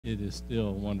it is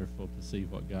still wonderful to see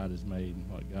what God has made and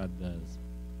what God does.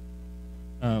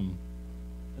 And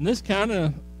this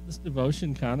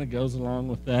devotion kind of goes along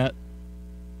with that.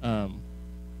 I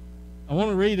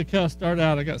want to start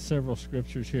out. I got several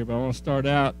scriptures here, but I want to start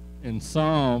out in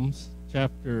Psalms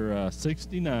chapter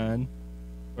 69,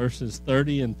 verses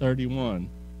 30 and 31. It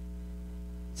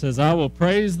says, I will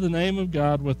praise the name of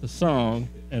God with a song,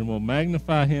 and will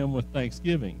magnify him with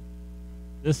thanksgiving.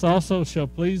 This also shall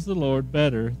please the Lord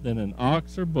better than an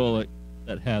ox or bullock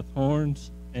that hath horns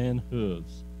and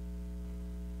hooves.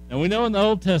 Now we know in the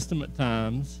Old Testament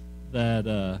times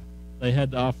that they had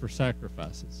to offer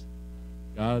sacrifices.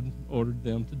 God ordered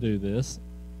them to do this.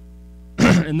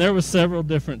 And there was several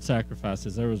different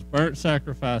sacrifices. There was burnt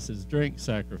sacrifices, drink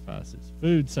sacrifices,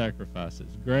 food sacrifices,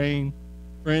 grain,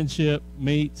 friendship,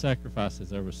 meat sacrifices.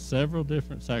 There were several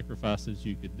different sacrifices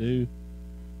you could do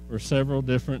for several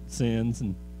different sins,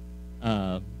 and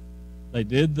they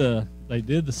did the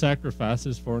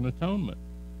sacrifices for an atonement.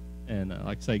 And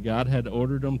like I say, God had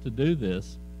ordered them to do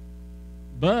this.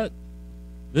 But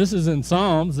this is in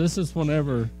Psalms. This is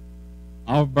whenever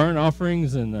all burnt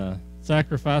offerings and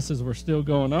sacrifices were still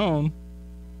going on.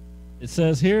 It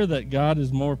says here that God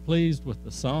is more pleased with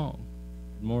the song,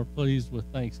 more pleased with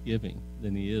thanksgiving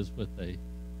than he is with a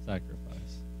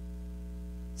sacrifice.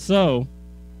 So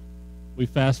we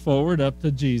fast forward up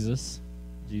to Jesus.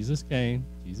 Jesus came.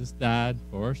 Jesus died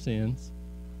for our sins.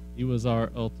 He was our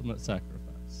ultimate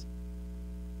sacrifice.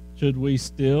 Should we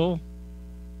still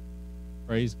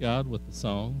praise God with the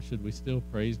song? Should we still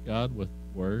praise God with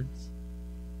words?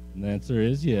 And the answer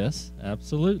is yes,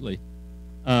 absolutely.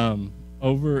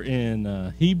 Over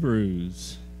in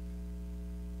Hebrews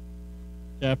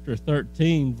chapter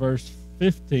 13, verse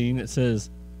 15, it says,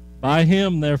 By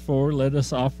him, therefore, let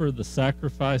us offer the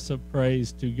sacrifice of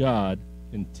praise to God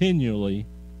continually,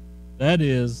 that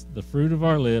is, the fruit of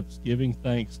our lips, giving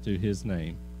thanks to his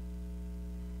name.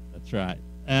 That's right.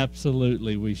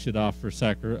 Absolutely, we should offer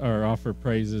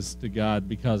praises to God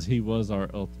because he was our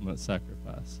ultimate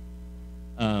sacrifice.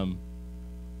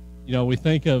 We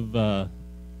think of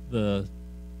the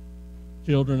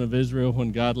children of Israel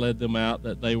when God led them out,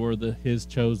 that they were his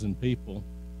chosen people.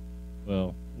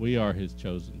 Well, we are his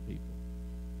chosen people.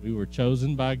 We were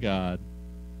chosen by God,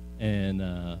 and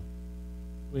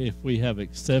if we have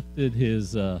accepted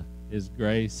his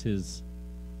grace, his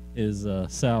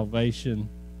salvation,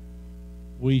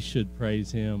 we should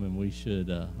praise him, and we should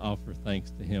offer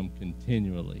thanks to him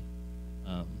continually.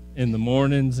 In the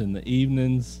mornings, in the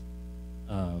evenings,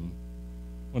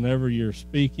 whenever you're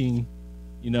speaking,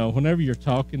 whenever you're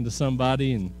talking to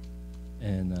somebody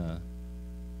and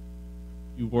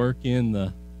you work in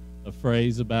the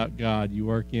phrase about God, you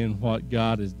work in what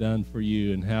God has done for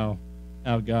you and how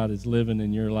God is living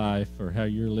in your life, or how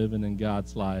you're living in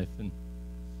God's life.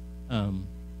 And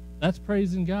that's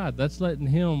praising God. That's letting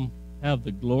him have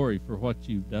the glory for what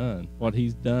you've done, what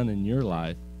he's done in your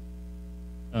life.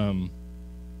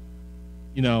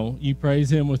 You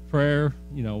praise him with prayer.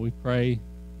 We pray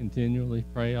continually,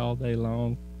 pray all day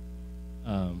long.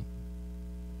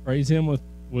 Praise him with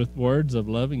words of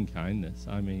loving kindness.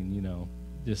 I mean,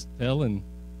 just telling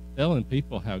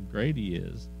people how great he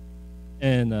is.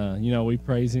 And, we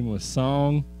praise him with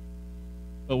song.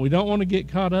 But we don't want to get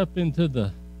caught up into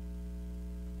the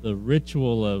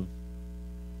ritual of,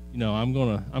 I'm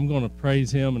gonna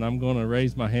praise him, and I'm gonna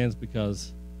raise my hands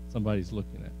because somebody's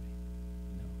looking at me.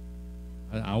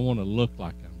 I want to look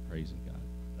like I'm praising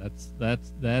God.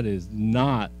 That is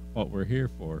not what we're here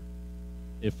for.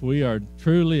 If we are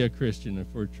truly a Christian, if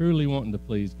we're truly wanting to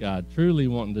please God, truly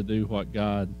wanting to do what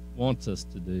God wants us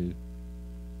to do,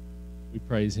 we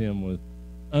praise him with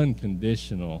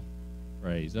unconditional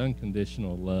praise,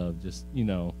 unconditional love. Just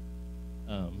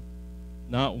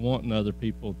not wanting other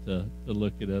people to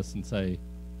look at us and say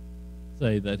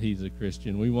that he's a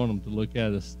Christian. We want them to look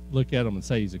at him and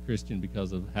say he's a Christian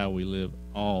because of how we live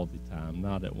all the time,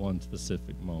 not at one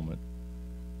specific moment.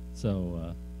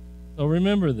 So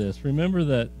remember this. Remember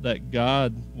that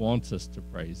God wants us to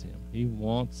praise him. He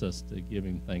wants us to give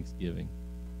him thanksgiving.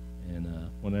 And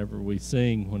whenever we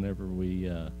sing, whenever we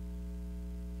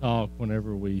talk,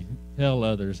 whenever we tell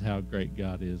others how great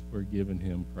God is, we're giving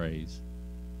him praise.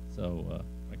 So,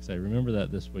 like I say, remember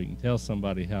that this week, and tell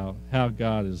somebody how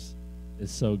God is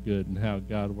so good and how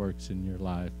God works in your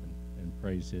life, and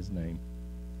praise his name.